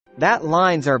That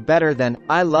lines are better than,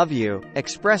 I love you,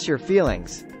 express your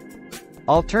feelings.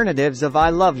 Alternatives of I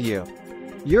love you.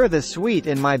 You're the sweet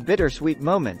in my bittersweet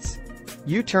moments.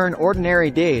 You turn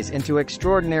ordinary days into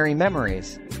extraordinary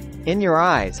memories. In your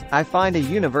eyes, I find a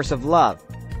universe of love.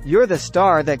 You're the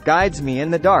star that guides me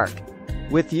in the dark.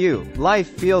 With you, life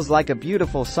feels like a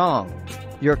beautiful song.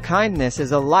 Your kindness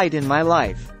is a light in my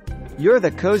life. You're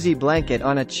the cozy blanket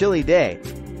on a chilly day.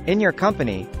 In your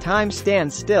company, time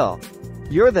stands still.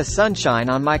 You're the sunshine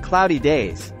on my cloudy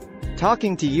days.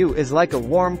 Talking to you is like a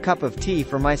warm cup of tea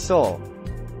for my soul.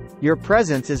 Your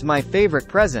presence is my favorite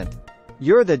present.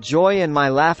 You're the joy in my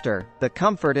laughter, the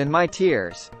comfort in my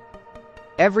tears.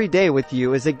 Every day with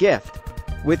you is a gift.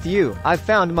 With you, I've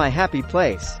found my happy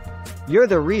place. You're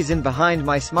the reason behind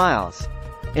my smiles.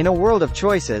 In a world of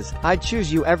choices, I'd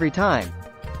choose you every time.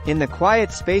 In the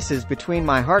quiet spaces between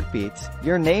my heartbeats,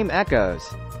 your name echoes.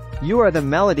 You are the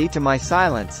melody to my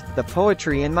silence, the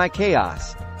poetry in my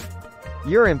chaos.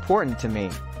 You're important to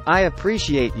me. I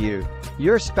appreciate you.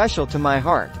 You're special to my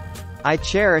heart. I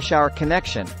cherish our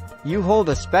connection. You hold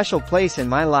a special place in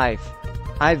my life.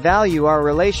 I value our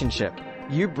relationship.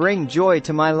 You bring joy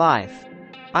to my life.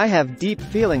 I have deep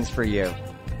feelings for you.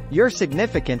 You're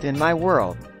significant in my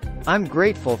world. I'm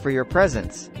grateful for your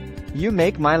presence. You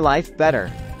make my life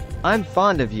better. I'm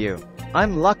fond of you.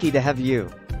 I'm lucky to have you.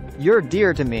 You're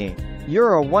dear to me.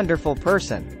 You're a wonderful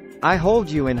person. I hold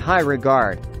you in high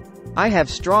regard. I have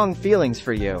strong feelings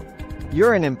for you.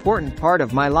 You're an important part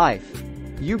of my life.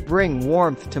 You bring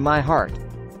warmth to my heart.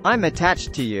 I'm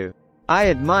attached to you. I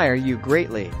admire you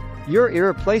greatly. You're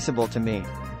irreplaceable to me.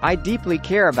 I deeply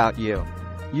care about you.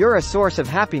 You're a source of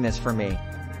happiness for me.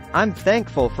 I'm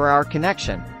thankful for our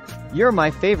connection. You're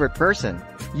my favorite person.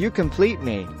 You complete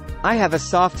me. I have a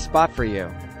soft spot for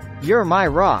you. You're my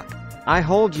rock. I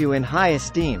hold you in high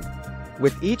esteem.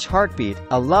 With each heartbeat,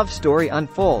 a love story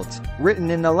unfolds, written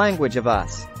in the language of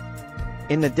us.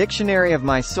 In the dictionary of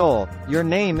my soul, your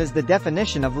name is the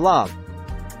definition of love.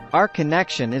 Our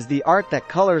connection is the art that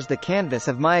colors the canvas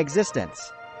of my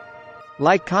existence.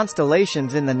 Like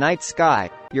constellations in the night sky,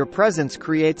 your presence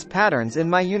creates patterns in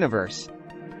my universe.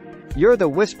 You're the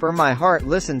whisper my heart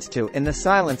listens to in the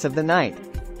silence of the night.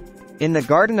 In the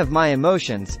garden of my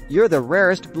emotions, you're the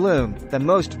rarest bloom, the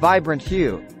most vibrant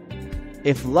hue.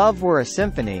 If love were a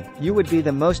symphony, you would be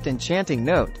the most enchanting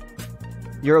note.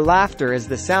 Your laughter is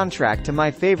the soundtrack to my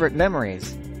favorite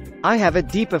memories. I have a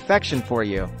deep affection for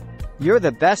you. You're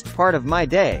the best part of my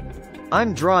day.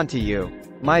 I'm drawn to you.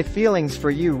 My feelings for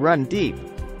you run deep.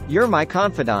 You're my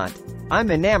confidant.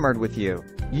 I'm enamored with you.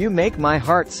 You make my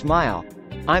heart smile.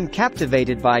 I'm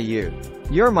captivated by you.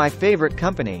 You're my favorite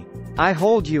company. I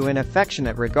hold you in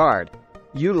affectionate regard.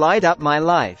 You light up my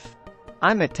life.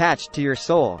 I'm attached to your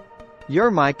soul.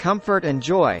 You're my comfort and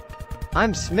joy.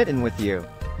 I'm smitten with you.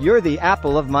 You're the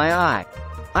apple of my eye.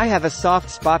 I have a soft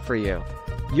spot for you.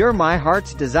 You're my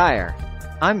heart's desire.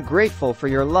 I'm grateful for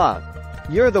your love.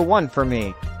 You're the one for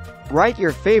me. Write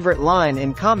your favorite line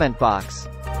in comment box.